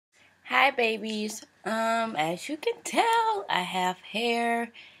Hi babies. As you can tell, I have hair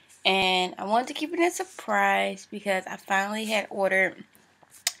and I wanted to keep it a surprise because I finally had ordered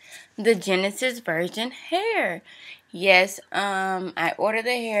the Genesis version hair. Yes, I ordered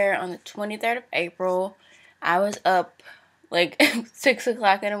the hair on the 23rd of April. I was up like 6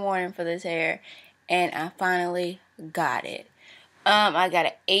 o'clock in the morning for this hair and I finally got it. I got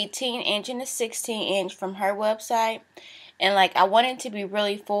an 18-inch and a 16-inch from her website. And like I wanted it to be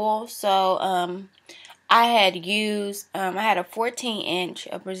really full, so I had a 14-inch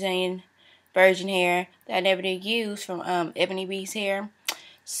of Brazilian virgin hair that I never did use from Ebony Bee's hair.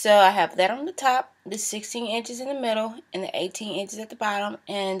 So I have that on the top, the 16 inches in the middle, and the 18 inches at the bottom.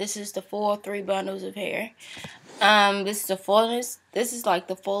 And this is the full 3 bundles of hair. This is the fullest. This is like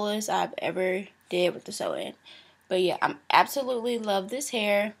the fullest I've ever did with the sew-in. But yeah, I absolutely love this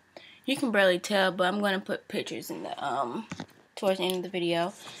hair. You can barely tell, but I'm going to put pictures in the towards the end of the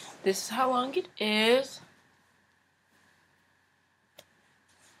video. This is how long it is.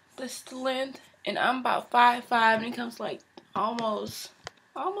 This is the length, and I'm about 5'5", and it comes like almost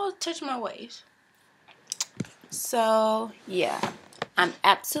touch my waist. So yeah, I'm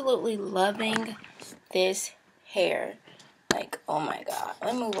absolutely loving this hair. Like, oh my god.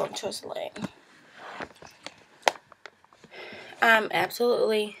 Let me move over towards the leg. I'm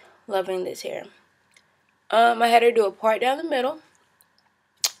absolutely loving this hair. I had her do a part down the middle.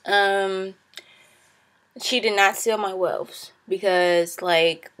 She did not seal my wefts because,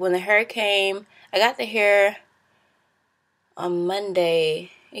 like, when the hair came, I got the hair on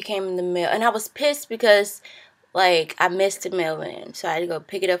Monday. It came in the mail, and I was pissed because, like, I missed the mail-in, so I had to go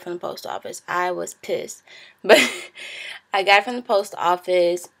pick it up from the post office. I was pissed, but I got it from the post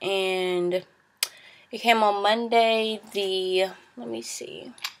office, and it came on Monday, let me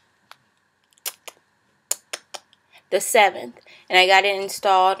see, the 7th, and I got it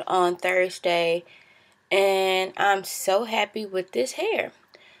installed on Thursday, and I'm so happy with this hair.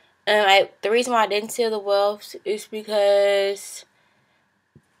 The reason why I didn't seal the wefts is because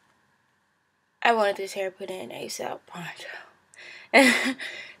I wanted this hair put in ASAP pronto.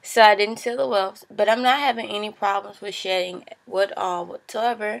 So I didn't seal the wefts, but I'm not having any problems with shedding at all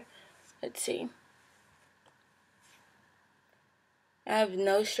whatsoever. Let's see. I have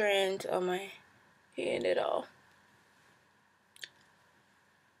no strands on my hand at all.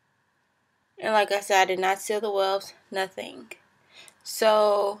 And like I said, I did not seal the wefts, nothing.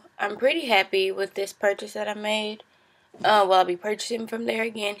 So I'm pretty happy with this purchase that I made. Will I be purchasing from there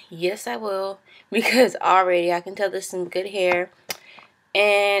again? Yes, I will. Because already I can tell this is some good hair.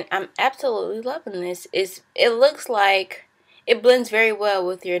 And I'm absolutely loving this. It looks like it blends very well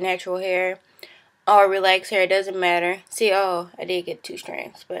with your natural hair or relaxed hair. It doesn't matter. See, I did get 2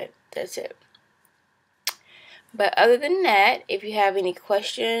 strands, but that's it. But other than that, if you have any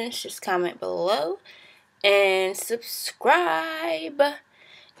questions, just comment below and subscribe.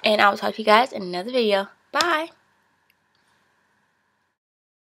 And I'll talk to you guys in another video. Bye.